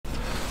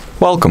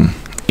Welcome!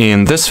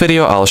 In this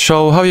video I'll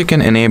show how you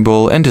can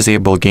enable and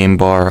disable game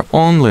bar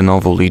on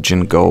LENOVO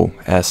Legion GO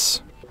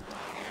S.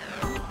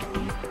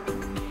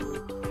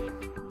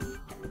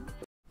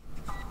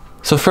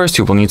 So first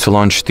you will need to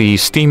launch the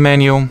Steam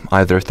menu,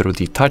 either through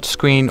the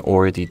touchscreen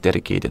or the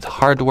dedicated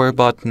hardware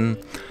button.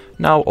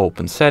 Now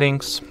open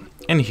Settings,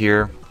 and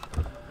here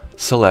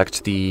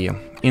select the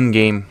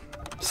in-game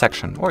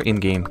section or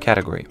in-game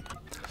category.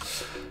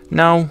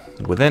 Now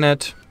within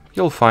it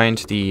you'll find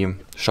the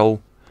show,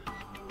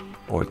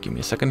 or give me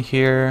a second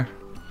here,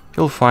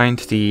 you'll find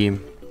the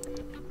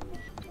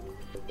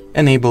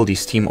enable the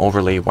Steam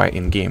overlay while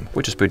in-game,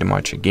 which is pretty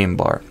much a game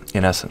bar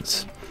in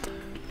essence.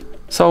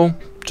 So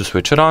to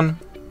switch it on,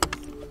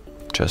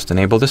 just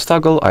enable this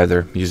toggle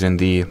either using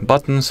the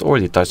buttons or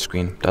the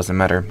touchscreen, doesn't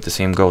matter. The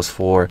same goes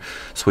for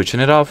switching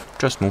it off,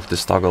 just move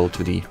this toggle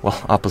to the,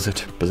 well,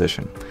 opposite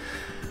position.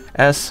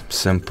 As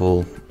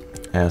simple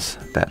as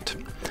that.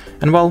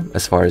 And well,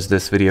 as far as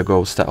this video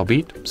goes, that'll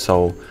be it.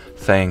 So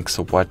thanks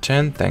for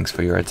watching, thanks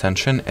for your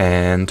attention,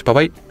 and bye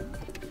bye.